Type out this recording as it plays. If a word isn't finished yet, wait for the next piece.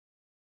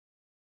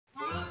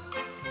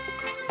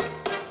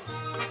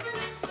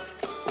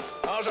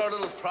How's our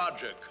little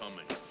project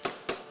coming?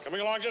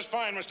 Coming along just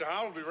fine, Mr.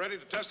 Howell. We'll be ready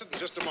to test it in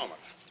just a moment.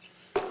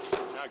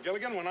 Now,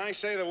 Gilligan, when I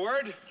say the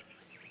word...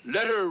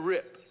 Let her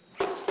rip.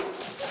 I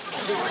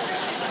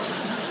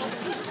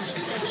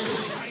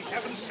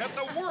haven't said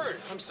the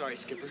word. I'm sorry,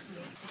 Skipper.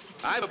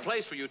 I have a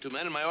place for you two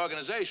men in my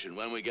organization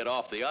when we get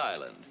off the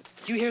island.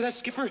 You hear that,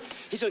 Skipper?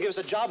 He's gonna give us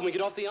a job when we get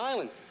off the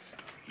island.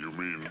 You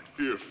mean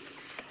if?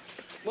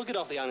 We'll get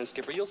off the island,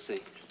 Skipper. You'll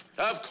see.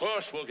 Of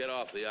course we'll get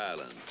off the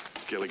island.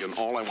 Gilligan,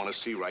 all I want to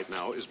see right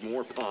now is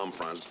more palm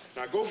fronds.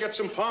 Now, go get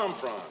some palm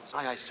fronds.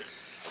 Aye, aye, sir.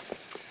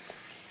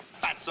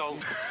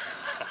 Fatso.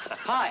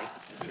 Hi.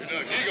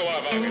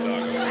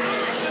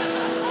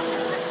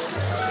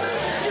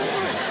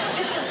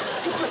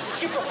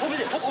 Skipper, over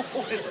there.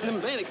 Oh, there's a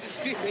man.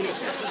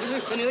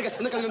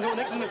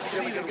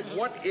 Gilligan,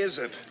 what is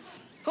it?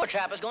 Poor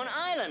chap is going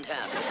island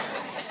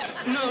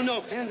hopping.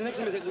 No. And the next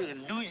thing Take me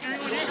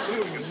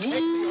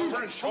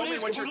over and show me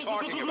what you're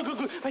talking about.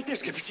 Look. Right there,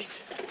 Skipper, see?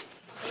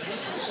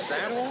 Is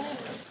that all?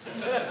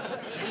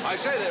 I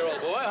say there,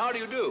 old boy, how do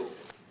you do?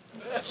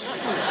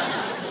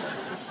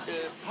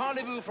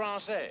 Parlez-vous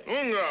français?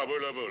 Unga,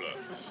 bula, bula.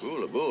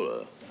 Bula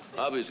bula.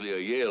 Obviously a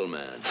Yale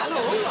man.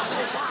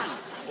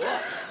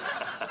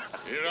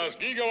 You know,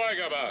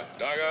 skigoagaba,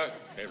 daga,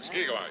 and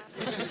skigawag.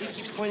 He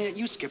keeps pointing at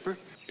you, Skipper.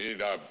 He's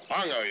a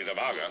banga, he's a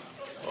baga.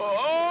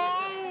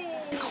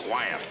 Oh!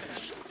 Quiet.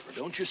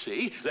 Don't you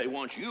see? They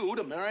want you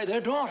to marry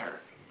their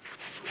daughter.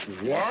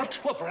 What?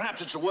 Well,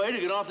 perhaps it's a way to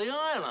get off the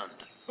island.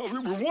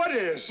 What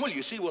is? Well,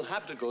 you see, we'll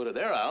have to go to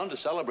their island to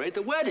celebrate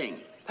the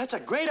wedding. That's a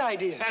great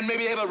idea. And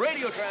maybe have a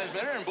radio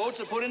transmitter and boats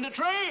to put into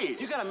trade.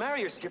 You gotta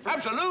marry her, Skipper.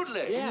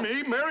 Absolutely. Yeah.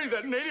 Me marry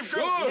that native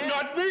girl? Sure.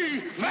 Not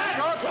me. Fat!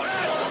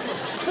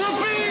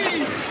 Whoopee!